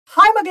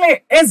Hi Magle,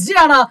 SG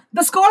ആണ്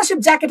The Scholarship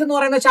Jacket എന്ന്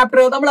പറയുന്ന ചാപ്റ്റർ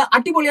നമ്മൾ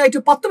അടിപൊളിയായിട്ട്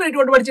 10 മിനിറ്റ്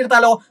കൊണ്ട്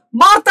പഠിച്ചെടുത്താലോ.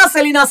 മാർത്ത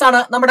സെലീനാസ് ആണ്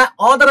നമ്മുടെ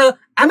ഓദർ.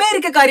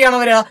 അമേരിക്കക്കാരിയാണ്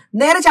അവര്.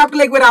 നേരെ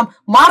ചാപ്റ്ററിലേക്ക് വരാം.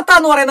 മാർത്ത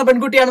എന്ന് പറയുന്ന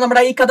പെൺകുട്ടിയാണ്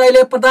നമ്മുടെ ഈ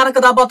കഥയിലെ പ്രധാന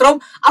കഥാപാത്രം.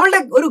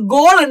 അവളുടെ ഒരു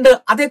ഗോൾ ഉണ്ട്,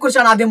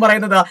 അതേക്കുറിച്ചാണ് ആദ്യം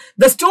പറയുന്നത്.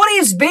 The story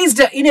is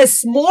based in a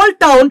small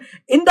town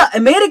in the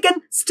American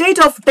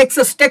state of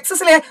Texas.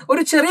 ടെക്സസിലെ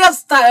ഒരു ചെറിയ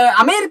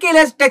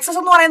അമേരിക്കയിലെ ടെക്സസ്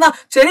എന്ന് പറയുന്ന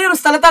ചെറിയൊരു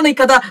സ്ഥലത്താണ് ഈ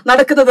കഥ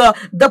നടക്കുന്നത്.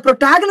 The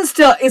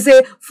protagonist is a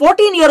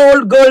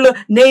 14-year-old girl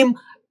named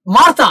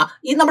Martha.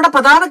 ഈ നമ്മുടെ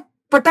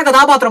പ്രധാനപ്പെട്ട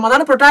കഥാപാത്രം,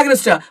 അതാണ്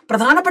പ്രൊട്ടാഗണിസ്റ്റ്.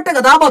 പ്രധാനപ്പെട്ട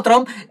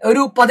കഥാപാത്രം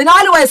ഒരു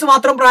 14 വയസ്സ്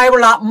മാത്രം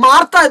പ്രായമുള്ള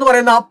മാർത്ത എന്ന്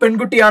പറയുന്ന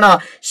പെൺകുട്ടിയാണ്.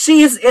 She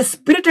is A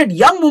spirited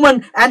young woman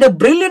and A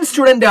brilliant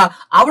student.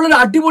 അവളൊരു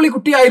അടിപൊളി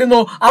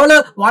കുട്ടിയായിരുന്നു. അവള്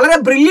വളരെ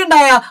ബ്രില്യന്റ്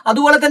ആയ,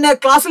 അതുപോലെ തന്നെ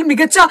ക്ലാസ്സിൽ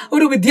മികച്ച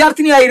ഒരു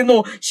വിദ്യാർത്ഥിനിയായിരുന്നു.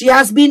 She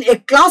has been A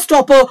class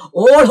topper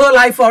all her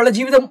life. അവളുടെ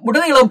ജീവിതം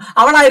ഉടനീളം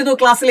അവളായിരുന്നു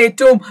ക്ലാസ്സിലെ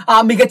ഏറ്റവും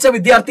മികച്ച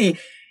വിദ്യാർത്ഥി.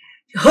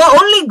 Her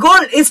only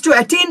goal is to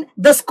attain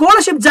the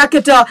scholarship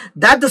jacket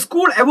that the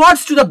school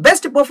awards to the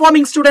best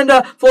performing student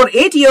for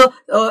 8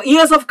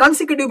 years of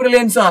consecutive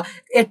brilliance.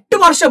 8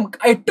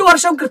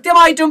 വർഷം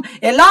കൃത്യമായിട്ടും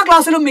എല്ലാ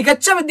ക്ലാസ്സിലും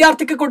മികച്ച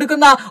വിദ്യാർത്ഥിക്ക്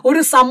കൊടുക്കുന്ന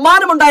ഒരു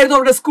സമ്മാനം ഉണ്ടായിരുന്നു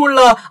അവരുടെ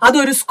സ്കൂളിൽ.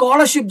 അതൊരു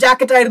സ്കോളർഷിപ്പ്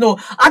ജാക്കറ്റ് ആയിരുന്നു.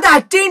 അത്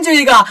അറ്റൈൻ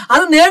ചെയ്യുക,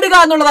 അത് നേടുക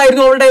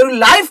എന്നുള്ളതായിരുന്നു അവരുടെ ഒരു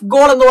ലൈഫ്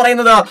ഗോൾ എന്ന്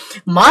പറയുന്നത്.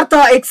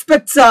 Martha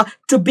expects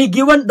to be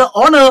given the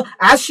honor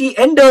as she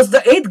enters the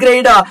 8th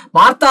grade.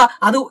 Martha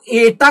അത്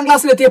 8ാം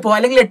ക്ലാസ്സിൽ എത്തിയപ്പോ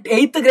അല്ലെങ്കിൽ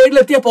 8th ഗ്രേഡിൽ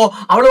എത്തിയപ്പോ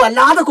അവൾ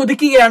വല്ലാതെ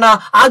കൊതിക്കുകയാണ്,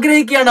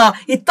 ആഗ്രഹിക്കുകയാണ്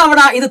ഇത്തവണ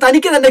ഇത്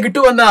തനിക്ക് തന്നെ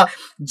കിട്ടുമെന്ന്.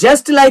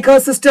 Just like her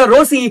sister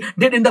Rossi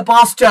did in the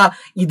past.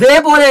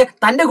 ഇതേപോലെ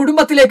തന്റെ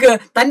കുടുംബത്തിലേക്ക്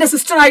തന്റെ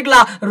സിസ്റ്റർ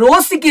ആയിട്ടുള്ള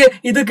റോസിക്ക്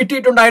ഇത്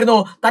കിട്ടിയിട്ടുണ്ടായിരുന്നു.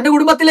 തന്റെ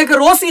കുടുംബത്തിലേക്ക്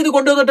റോസി ഇത്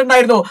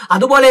കൊണ്ടുവന്നിട്ടുണ്ടായിരുന്നു.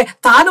 അതുപോലെ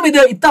താനും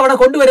ഇത് ഇത്തവണ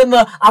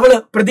കൊണ്ടുവരുമെന്ന് അവള്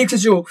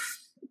പ്രതീക്ഷിച്ചു.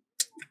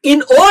 In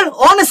all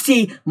honesty,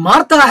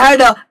 Martha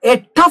had a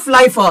tough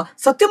life.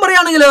 സത്യം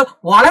പറയുകയാണെങ്കിൽ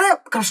വളരെ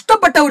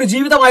കഷ്ടപ്പെട്ട ഒരു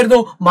ജീവിതമായിരുന്നു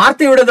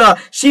മാർത്തയുടേത്.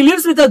 She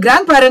lives with her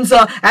grandparents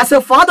as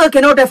her father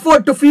cannot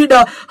afford to feed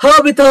her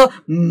with a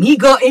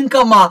meager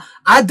income.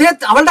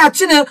 അവളുടെ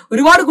അച്ഛന്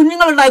ഒരുപാട്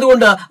കുഞ്ഞുങ്ങൾ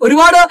ഉണ്ടായതുകൊണ്ട്,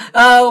 ഒരുപാട്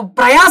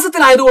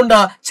പ്രയാസത്തിലായതുകൊണ്ട്,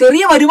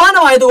 ചെറിയ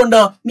വരുമാനമായതുകൊണ്ട്,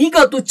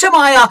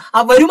 തുച്ഛമായ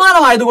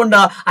വരുമാനമായതുകൊണ്ട്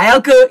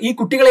അയാൾക്ക് ഈ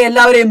കുട്ടികളെ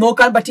എല്ലാവരെയും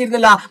നോക്കാൻ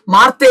പറ്റിയിരുന്നില്ല.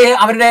 മാർത്തയെ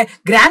അവരുടെ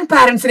grand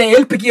പാരന്റ്സിനെ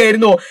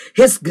ഏൽപ്പിക്കുകയായിരുന്നു.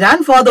 His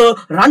grandfather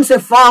runs a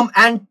farm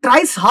and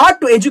tries hard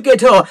to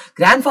educate her.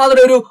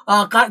 Grand ഒരു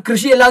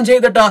കൃഷിയെല്ലാം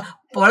ചെയ്തിട്ട്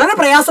വളരെ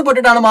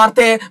പ്രയാസപ്പെട്ടിട്ടാണ്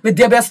മാർത്തയെ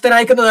വിദ്യാഭ്യാസത്തിന്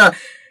അയക്കുന്നത്.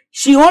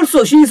 She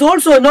is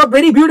also not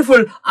very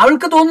beautiful.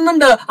 അവൾക്ക്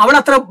തോന്നുന്നുണ്ട് അവൾ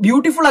അത്ര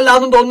ബ്യൂട്ടിഫുൾ അല്ല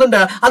എന്നും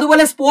തോന്നുന്നുണ്ട്.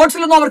 അതുപോലെ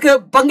സ്പോർട്സിലൊന്നും അവർക്ക്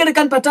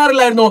പങ്കെടുക്കാൻ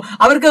പറ്റാറില്ലായിരുന്നു.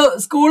 അവർക്ക്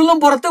സ്കൂളിൽ നിന്നും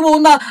പുറത്തു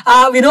പോകുന്ന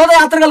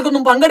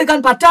വിനോദയാത്രകൾക്കൊന്നും പങ്കെടുക്കാൻ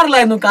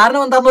പറ്റാറില്ലായിരുന്നു.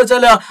 കാരണം എന്താന്ന്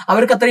വെച്ചാൽ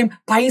അവർക്ക് അത്രയും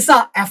പൈസ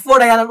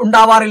എഫോർഡ് ചെയ്യാൻ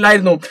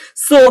ഉണ്ടാവാറില്ലായിരുന്നു.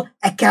 So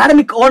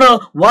academic owner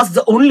was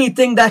the only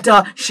thing that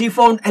she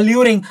found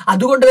അല്യൂറിംഗ്.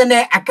 അതുകൊണ്ട്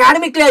തന്നെ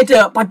അക്കാഡമിക്കലായിട്ട്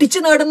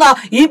പഠിച്ചു നേടുന്ന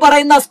ഈ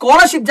പറയുന്ന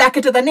സ്കോളർഷിപ്പ്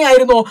ജാക്കറ്റ്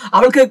തന്നെയായിരുന്നു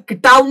അവൾക്ക്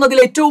കിട്ടാവുന്നതിൽ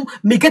ഏറ്റവും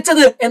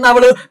മികച്ചത് എന്ന്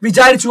അവള്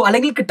വിചാരിച്ചു.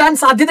 അല്ലെങ്കിൽ കിട്ടാൻ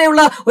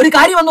സാധ്യതയുള്ള ഒരു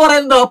കാര്യം എന്ന്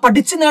പറയുന്നത്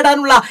പഠിച്ചു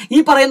നേടാനുള്ള ഈ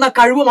പറയുന്ന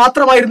കഴിവ്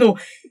മാത്രമായിരുന്നു.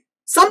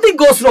 Something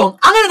goes wrong.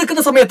 അങ്ങനെ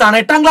നിൽക്കുന്ന സമയത്താണ്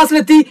 8ാം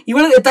ക്ലാസ്സിലെത്തി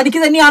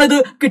തനിക്ക് തന്നെയാണ് ഇത്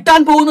കിട്ടാൻ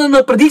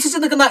പോകുന്നതെന്ന്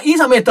പ്രതീക്ഷിച്ച് നിൽക്കുന്ന ഈ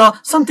സമയത്ത്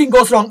സംതിങ്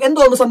ഗോസ് റോങ്.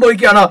 എന്തോ ഒന്ന്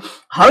സംഭവിക്കുകയാണ്.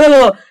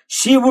 However,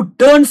 she would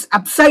turns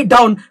upside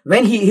down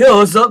when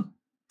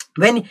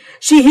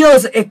she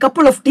hears a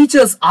couple of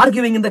teachers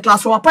arguing in the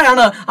classroom.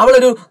 അപ്പോഴാണ് അവൾ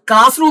ഒരു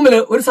ക്ലാസ് റൂമിൽ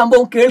ഒരു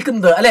സംഭവം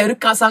കേൾക്കുന്നത്, അല്ലെ, ഒരു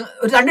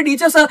 2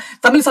 ടീച്ചേഴ്സ്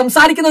തമ്മിൽ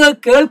സംസാരിക്കുന്നത്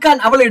കേൾക്കാൻ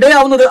അവൾ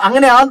ഇടയാവുന്നത്.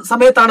 അങ്ങനെ ആ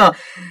സമയത്താണ്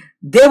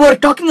they were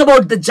talking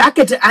about the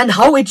jacket and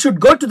how it should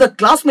go to the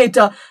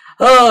classmate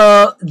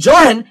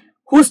Johan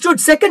who stood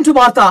second to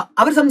Martha.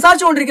 അവർ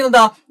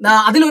സംസാരിച്ചുകൊണ്ടിരിക്കുന്നത്,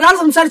 അതിലൊരാൾ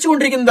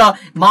സംസാരിച്ചുകൊണ്ടിരിക്കുന്നത്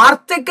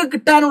മാർത്തയ്ക്ക്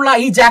കിട്ടാനുള്ള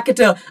ഈ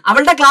ജാക്കറ്റ്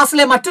അവളുടെ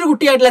ക്ലാസ്സിലെ മറ്റൊരു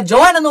കുട്ടിയായിട്ടുള്ള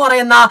ജോയൻ എന്ന്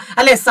പറയുന്ന,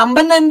 അല്ലെ,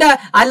 സമ്പന്നന്റെ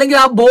അല്ലെങ്കിൽ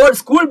ആ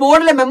സ്കൂൾ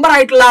ബോർഡിലെ മെമ്പർ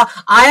ആയിട്ടുള്ള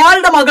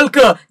അയാളുടെ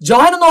മകൾക്ക്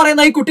ജോയൻ എന്ന്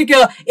പറയുന്ന ഈ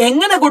കുട്ടിക്ക്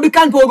എങ്ങനെ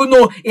കൊടുക്കാൻ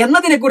പോകുന്നു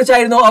എന്നതിനെ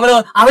കുറിച്ചായിരുന്നു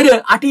അവര്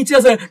ആ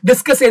ടീച്ചേഴ്സ്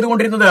ഡിസ്കസ്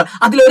ചെയ്തുകൊണ്ടിരുന്നത്.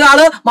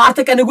 അതിലൊരാള്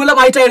മാർത്തയ്ക്ക്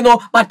അനുകൂലമായിട്ടായിരുന്നു,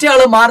 മറ്റേ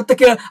ആള്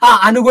മാർത്തയ്ക്ക്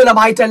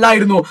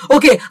അനുകൂലമായിട്ടല്ലായിരുന്നു.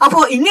 ഓക്കെ,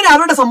 അപ്പോ ഇങ്ങനെ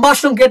അവരുടെ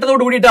സംഭാഷണം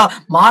കേട്ടതോട് കൂടിയിട്ട്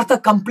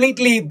മാർത്ത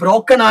കംപ്ലീറ്റ്ലി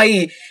broken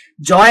ആയി.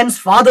 Joan's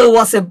father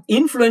was an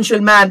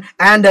influential man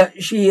and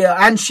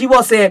she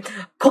was a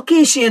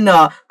Caucasian.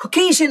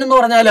 Caucasian എന്ന്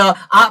പറഞ്ഞാല്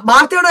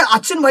മാർത്തയുടെ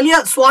അച്ഛൻ വലിയ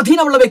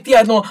സ്വാധീനമുള്ള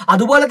വ്യക്തിയായിരുന്നു.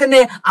 അതുപോലെ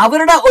തന്നെ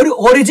അവരുടെ ഒരു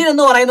ഒറിജിൻ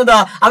എന്ന് പറയുന്നത്,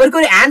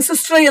 അവർക്കൊരു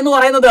ആൻസിസ്ട്രി എന്ന്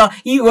പറയുന്നത്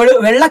ഈ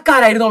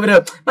വെള്ളക്കാരായിരുന്നു അവര്.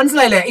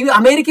 മനസ്സിലായില്ലേ? ഈ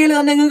അമേരിക്കയിൽ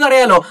തന്നെ നിങ്ങൾക്ക്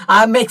അറിയാലോ,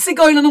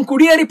 മെക്സിക്കോയിൽ നിന്നും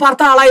കുടിയേറി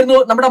പാർത്ത ആളായിരുന്നു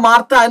നമ്മുടെ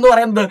മാർത്ത എന്ന്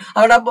പറയുന്നത്,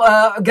 അവരുടെ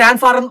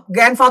ഗ്രാൻഡ്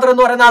ഫാദർ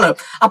എന്ന് പറയുന്ന ആള്.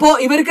 അപ്പോ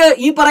ഇവർക്ക്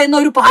ഈ പറയുന്ന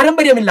ഒരു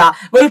പാരമ്പര്യമില്ല,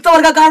 വെളുത്ത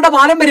വർഗ്ഗക്കാരുടെ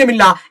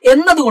പാരമ്പര്യമില്ല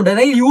എന്നതുകൊണ്ട്,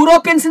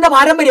 യൂറോപ്യൻസിന്റെ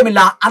പാരമ്പര്യമില്ല.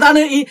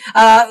 അതാണ് ഈ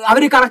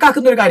അവര്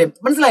കണക്കാക്കുന്ന ഒരു കാര്യം.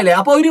 മനസ്സിലായില്ലേ?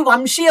 അപ്പൊ ഒരു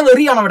വംശീയ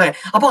വെറിയാണ് അവിടെ.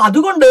 അപ്പൊ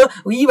അതുകൊണ്ട്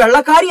ഈ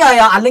വെള്ളക്കാരിയായ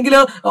അല്ലെങ്കിൽ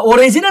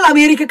ഒറിജിനൽ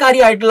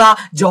അമേരിക്കക്കാരിയായിട്ടുള്ള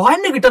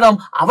ജോയിന് കിട്ടണം,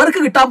 അവർക്ക്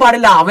കിട്ടാൻ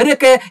പാടില്ല,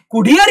 അവരൊക്കെ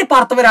കുടിയേറി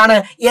പാർത്തവരാണ്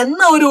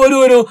എന്ന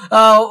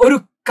ഒരു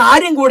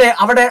കാര്യം കൂടെ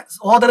അവിടെ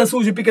ഓദർ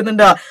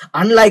സൂചിപ്പിക്കുന്നുണ്ട്.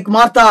 Unlike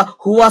Martha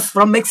who was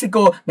from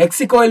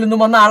മെക്സിക്കോയിൽ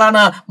നിന്നും വന്ന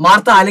ആളാണ്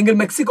മാർത്ത, അല്ലെങ്കിൽ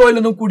മെക്സിക്കോയിൽ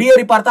നിന്നും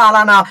കുടിയേറി പാർത്ത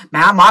ആളാണ്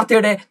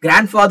മാർത്തയുടെ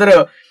grand father.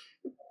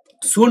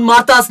 Soon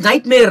Martha's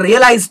nightmare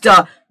realized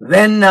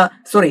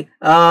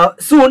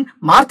soon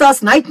Martha's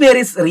nightmare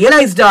is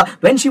realized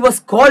when she was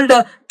called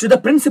to the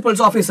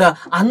principal's office.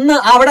 അന്ന്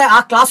അവിടെ ആ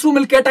ക്ലാസ്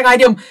റൂമിൽ കേട്ട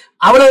കാര്യം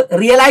അവള്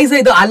റിയലൈസ്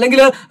ചെയ്ത്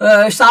അല്ലെങ്കിൽ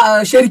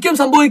ശരിക്കും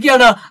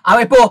സംഭവിക്കുകയാണ്.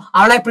 ഇപ്പോ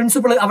അവളെ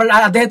പ്രിൻസിപ്പൾ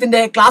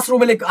അദ്ദേഹത്തിന്റെ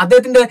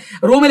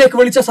റൂമിലേക്ക്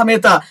വിളിച്ച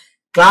സമയത്ത്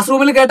ക്ലാസ്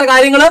റൂമിൽ കേട്ട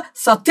കാര്യങ്ങള്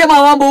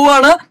സത്യമാവാൻ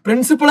പോവുകയാണ്.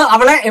 പ്രിൻസിപ്പൾ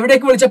അവളെ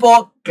എവിടേക്ക് വിളിച്ചപ്പോ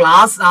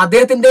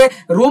അദ്ദേഹത്തിന്റെ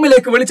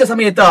റൂമിലേക്ക് വിളിച്ച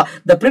സമയത്ത്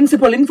the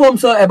principal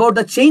informs about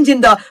the change in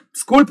the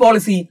school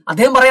policy.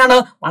 അദ്ദേഹം പറയാണ്,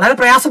 വളരെ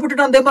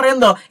പ്രയാസപ്പെട്ടിട്ടാണ് അദ്ദേഹം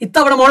പറയുന്നത്,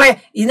 ഇത്തവണ മോളെ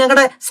ഈ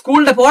ഞങ്ങളുടെ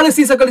സ്കൂളിന്റെ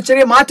പോളിസീസ് ഒക്കെ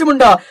ചെറിയ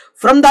മാറ്റമുണ്ട്.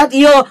 From that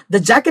year the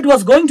jacket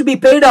was going to be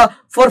paid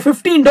for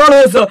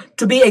 $15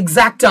 to B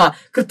exact.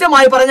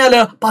 കൃത്യമായി പറഞ്ഞാൽ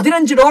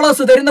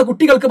 $15 തരുന്ന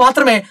കുട്ടികൾക്ക്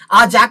മാത്രമേ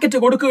ആ ജാക്കറ്റ്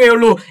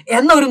കൊടുക്കുകയുള്ളൂ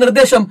എന്ന ഒരു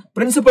നിർദ്ദേശം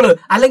പ്രിൻസിപ്പൾ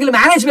അല്ലെങ്കിൽ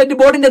മാനേജ്മെന്റ്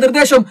ബോർഡിന്റെ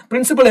നിർദ്ദേശം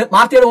പ്രിൻസിപ്പൾ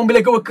മാർത്തയുടെ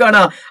മുമ്പിലേക്ക്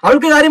വെക്കുകയാണ്.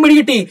 അവൾക്ക് കാര്യം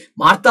പിടികിട്ടി.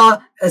 Martha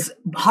is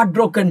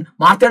heartbroken.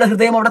 മാർത്തയുടെ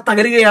ഹൃദയം അവിടെ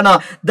തകരുകയാണ്.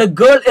 The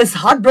girl is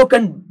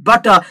heartbroken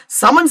but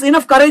summons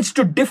enough courage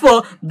to defer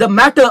the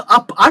matter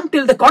up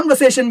until the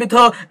conversation with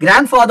her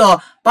grandfather.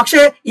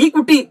 പക്ഷേ ഈ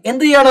കുട്ടി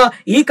എന്ത് ചെയ്യാണ്?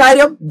 ഈ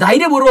കാര്യം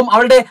ധൈര്യപൂർവ്വം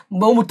അവളുടെ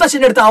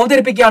മുത്തശ്ശന്റെ അടുത്ത്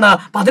അവതരിപ്പിക്കുകയാണ്.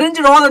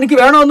 $15 എനിക്ക്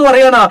വേണമെന്ന്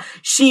പറയാണ്.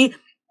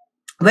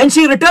 When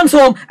she returns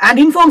home and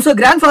informs her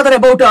grandfather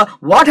about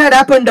what had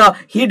happened,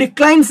 he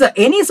declines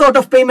any sort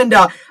of payment.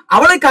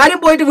 അവളെ കാര്യം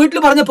പോയിട്ട് വീട്ടിൽ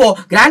പറഞ്ഞപ്പോ,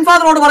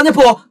 ഗ്രാൻഡ്ഫാദറോട്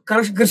പറഞ്ഞപ്പോ,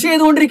 കൃഷി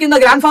ചെയ്തുകൊണ്ടിരിക്കുന്ന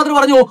ഗ്രാൻഡ്ഫാദർ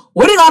പറഞ്ഞു,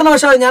 ഒരു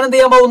കാരണവശാലും ഞാൻ എന്ത്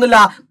ചെയ്യാൻ പോകുന്നില്ല,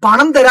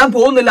 പണം തരാൻ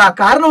പോകുന്നില്ല.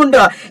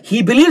 കാരണമുണ്ട്. He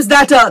believes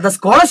that the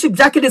scholarship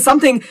jacket is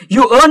something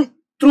you earn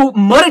through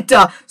merit.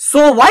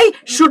 So why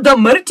should the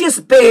meritorious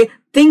pay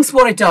things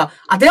for it?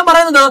 അദ്ദേഹം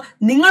പറയുന്നത്,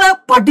 നിങ്ങൾ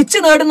പഠിച്ചു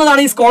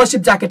നേടുന്നതാണ് ഈ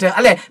സ്കോളർഷിപ്പ് ജാക്കറ്റ്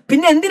അല്ലെ,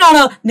 പിന്നെ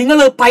എന്തിനാണ് നിങ്ങൾ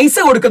പൈസ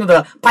കൊടുക്കുന്നത്?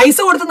 പൈസ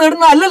കൊടുത്ത്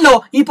നേടുന്നതല്ലല്ലോ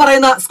ഈ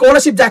പറയുന്ന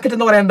സ്കോളർഷിപ്പ് ജാക്കറ്റ്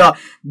എന്ന് പറയുന്നത്.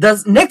 The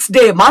next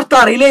day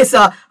Martha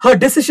relays Har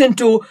decision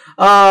to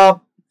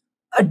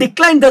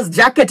decline this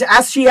jacket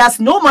as she has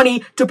no money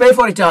to pay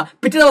for it.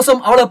 പിറ്റേ ദിവസം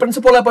അവള്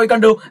പ്രിൻസിപ്പളെ പോയി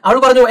കണ്ടു. അവൾ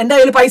പറഞ്ഞു, എന്റെ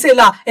കയ്യിൽ പൈസ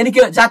ഇല്ല,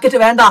 എനിക്ക് ജാക്കറ്റ്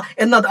വേണ്ട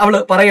എന്ന് അവള്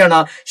പറയാണ്.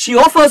 She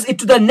offers it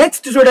to the next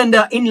student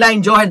in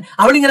line, Johan.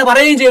 അവൾ ഇങ്ങനെ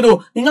പറയുകയും ചെയ്തു,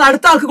 നിങ്ങൾ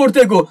അടുത്ത ആൾക്ക്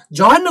കൊടുത്തേക്കൂ,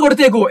 ജോഹന്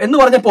കൊടുത്തേക്കൂ എന്ന്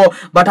പറഞ്ഞപ്പോ,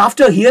 but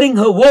after hearing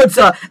her words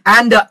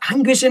and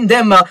anguish in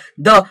them,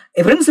 the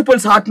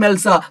principal's heart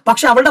melts.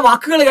 പക്ഷെ അവളുടെ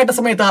വാക്കുകൾ കേട്ട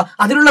സമയത്ത്,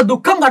 അതിലുള്ള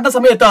ദുഃഖം കണ്ട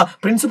സമയത്ത്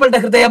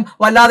പ്രിൻസിപ്പളുടെ ഹൃദയം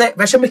വല്ലാതെ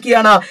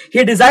വിഷമിക്കുകയാണ്.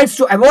 He decides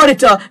to award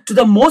it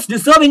to the most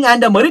deserving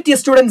and meritorious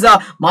students,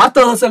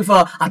 Martha herself.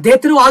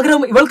 അദ്ദേഹത്തിനും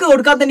ആഗ്രഹം ഇവൾക്ക്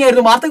കൊടുക്കാൻ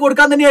തന്നെയായിരുന്നു, മാർത്തക്ക്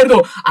കൊടുക്കാൻ തന്നെയായിരുന്നു.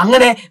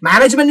 അങ്ങനെ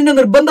മാനേജ്മെന്റിന്റെ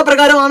നിർബന്ധ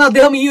പ്രകാരമാണ്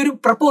അദ്ദേഹം ഈ ഒരു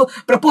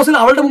പ്രപ്പോസൽ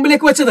അവളുടെ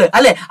മുമ്പിലേക്ക് വെച്ചത്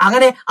അല്ലെ.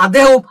 അങ്ങനെ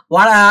അദ്ദേഹവും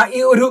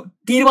ഈ ഒരു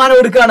തീരുമാനം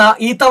എടുക്കുകയാണ്.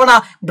 ഈ തവണ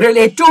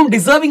ഏറ്റവും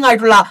ഡിസേർവിംഗ്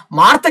ആയിട്ടുള്ള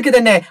മാർത്തയ്ക്ക്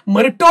തന്നെ,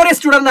 മെറിറ്റോറിയസ്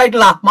സ്റ്റുഡന്റ്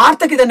ആയിട്ടുള്ള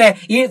മാർത്തയ്ക്ക് തന്നെ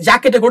ഈ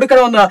ജാക്കറ്റ്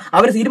കൊടുക്കണമെന്ന്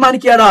അവർ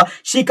തീരുമാനിക്കുകയാണ്.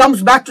 She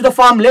comes back to the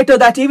farm later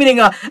that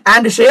evening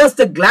and shares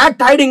the GLAAD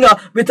tiding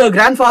with Har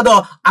grandfather.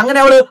 അങ്ങനെ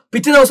അവള്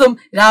പിറ്റേ ദിവസം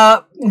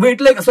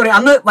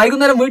അന്ന്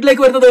വൈകുന്നേരം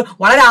വീട്ടിലേക്ക് വരുന്നത്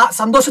വളരെ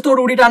സന്തോഷത്തോട്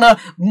കൂടിയിട്ടാണ്.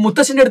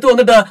 മുത്തശ്ശന്റെ അടുത്ത്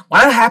വന്നിട്ട്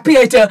വളരെ ഹാപ്പി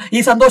ആയിട്ട് ഈ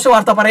സന്തോഷ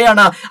വാർത്ത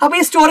പറയാണ്. അപ്പൊ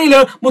ഈ സ്റ്റോറിയിൽ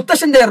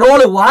മുത്തശ്ശന്റെ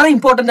റോള് വളരെ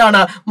ഇമ്പോർട്ടന്റ്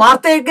ആണ്.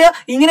 മാർത്തയ്ക്ക്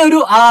ഇങ്ങനെ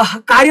ഒരു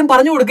കാര്യം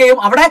പറഞ്ഞു കൊടുക്കുകയും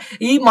അവിടെ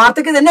ഈ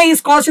മാർത്തയ്ക്ക് തന്നെ ഈ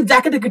സ്കോളർഷിപ്പ്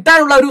ജാക്കറ്റ്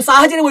കിട്ടാനുള്ള ഒരു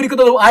സാഹചര്യം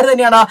ഒരുക്കുന്നതും ആര്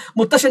തന്നെയാണ്?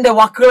 മുത്തശ്ശന്റെ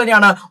വാക്കുകൾ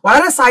തന്നെയാണ്.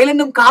 വളരെ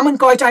സൈലന്റും കാം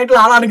ആൻഡ് ക്വയറ്റ്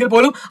ആയിട്ടുള്ള ആളാണെങ്കിൽ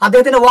പോലും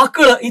അദ്ദേഹത്തിന്റെ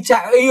വാക്കുകൾ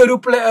ഈ ഒരു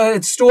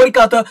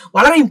സ്റ്റോറിക്കകത്ത്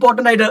വളരെ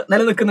ഇമ്പോർട്ടന്റ് ആയിട്ട്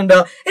നിലനിൽക്കുന്നുണ്ട്.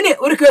 ഇനി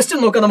ഒരു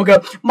ക്വസ്റ്റ്യൻ നോക്കാം നമുക്ക്.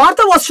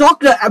 Martha was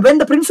shocked when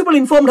the principal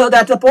informed her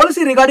that the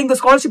policy regarding the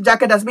scholarship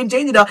jacket has been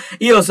changed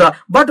years,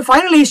 but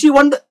finally she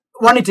won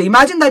it.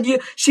 Imagine that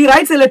she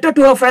writes a letter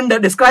to her friend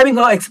describing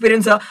her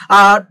experience.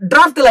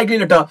 Draft the likely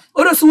letter.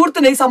 ഒരു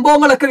സുഹൃത്തിന് ഈ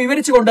സംഭവങ്ങളൊക്കെ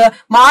വിവരിച്ചുകൊണ്ട്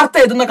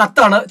Martha എഴുതുന്ന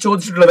കത്താണ്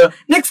ചോദിച്ചിട്ടുള്ളത്.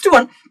 Next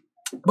one,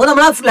 അപ്പോൾ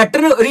നമ്മൾ ആ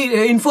ലെറ്റർ ഒരു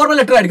ഇൻഫോർമൽ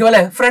ലെറ്റർ ആയിരിക്കും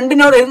അല്ലെ,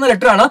 ഫ്രണ്ടിനോട് എഴുതുന്ന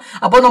ലെറ്റർ ആണ്.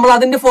 അപ്പോൾ നമ്മൾ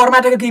അതിന്റെ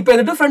ഫോർമാറ്റ് ഒക്കെ കീപ്പ്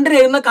ചെയ്തിട്ട് ഫ്രണ്ടിന്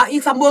എഴുതുന്ന ഈ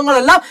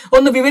സംഭവങ്ങളെല്ലാം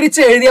ഒന്ന്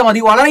വിവരിച്ച് എഴുതിയാൽ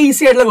മതി. വളരെ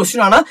ഈസി ആയിട്ടുള്ള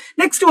ക്വസ്റ്റ്യൻ ആണ്.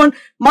 Next one,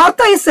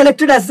 Martha is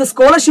selected as the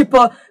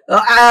scholarship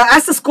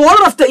as the scholar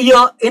of the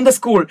year in the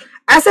school.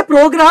 As a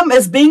program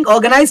is being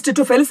organized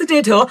to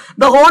felicitate her,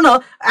 honor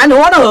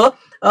her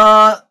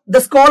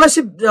the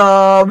scholarship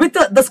with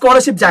the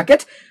scholarship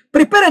jacket.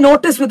 Prepare a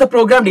notice with the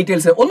program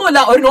details. ഒന്നുമല്ല,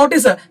 ഒരു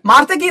notice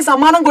മാർത്തയ്ക്ക് ഈ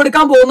സമ്മാനം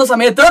കൊടുക്കാൻ പോകുന്ന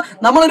സമയത്ത്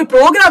നമ്മളൊരു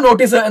programme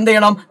notice എന്ത്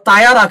ചെയ്യണം,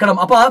 തയ്യാറാക്കണം.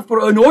 അപ്പൊ ആ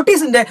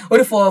നോട്ടീസിന്റെ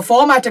ഒരു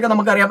ഫോമാറ്റ് ഒക്കെ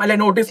നമുക്കറിയാം അല്ലെ.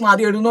 നോട്ടീസിന്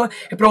ആദ്യം എഴുതുന്നു,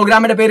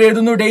 പ്രോഗ്രാമിന്റെ പേര്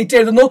എഴുതുന്നു, ഡേറ്റ്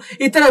എഴുതുന്നു,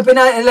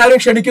 പിന്നെ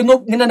എല്ലാവരും ക്ഷണിക്കുന്നു,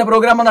 ഇങ്ങനെ തന്നെ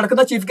പ്രോഗ്രാം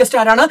നടക്കുന്ന, ചീഫ് ഗസ്റ്റ്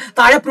ആരാണ്,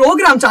 താഴെ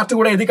പ്രോഗ്രാം ചാർട്ട്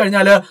കൂടെ എഴുതി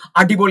കഴിഞ്ഞാൽ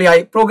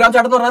അടിപൊളിയായി. പ്രോഗ്രാം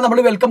ചാർട്ട് എന്ന് പറഞ്ഞാൽ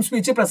നമ്മൾ വെൽക്കം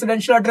സ്പീച്ച്,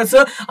 പ്രസിഡൻഷ്യൽ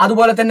അഡ്രസ്,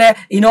 അതുപോലെ തന്നെ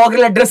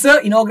ഇനോഗ്രൽ അഡ്രസ്,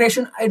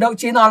 ഇനോഗ്രേഷൻ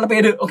ചെയ്യുന്ന ആളുടെ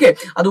പേര്, ഓക്കെ,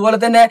 അതുപോലെ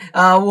തന്നെ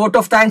വോട്ട്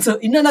ഓഫ് താങ്ക്സ്,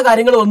 ഇന്ന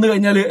കാര്യങ്ങൾ വന്നു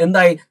കഴിഞ്ഞാൽ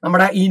എന്തായി,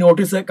 നമ്മുടെ ഈ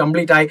നോട്ടീസ്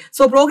കംപ്ലീറ്റ് ആയി.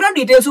 സോ പ്രോഗ്രാം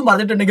ഡീറ്റെയിൽസും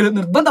പറഞ്ഞിട്ടുണ്ടെങ്കിൽ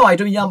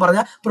നിർബന്ധമായിട്ടും ഞാൻ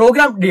പറഞ്ഞ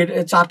പ്രോഗ്രാം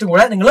ചാർട്ടും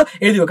കൂടെ നിങ്ങൾ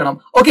എഴുതി വെക്കണം.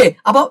 ഓക്കെ,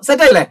 അപ്പൊ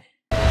സെറ്റ് ആയില്ലേ?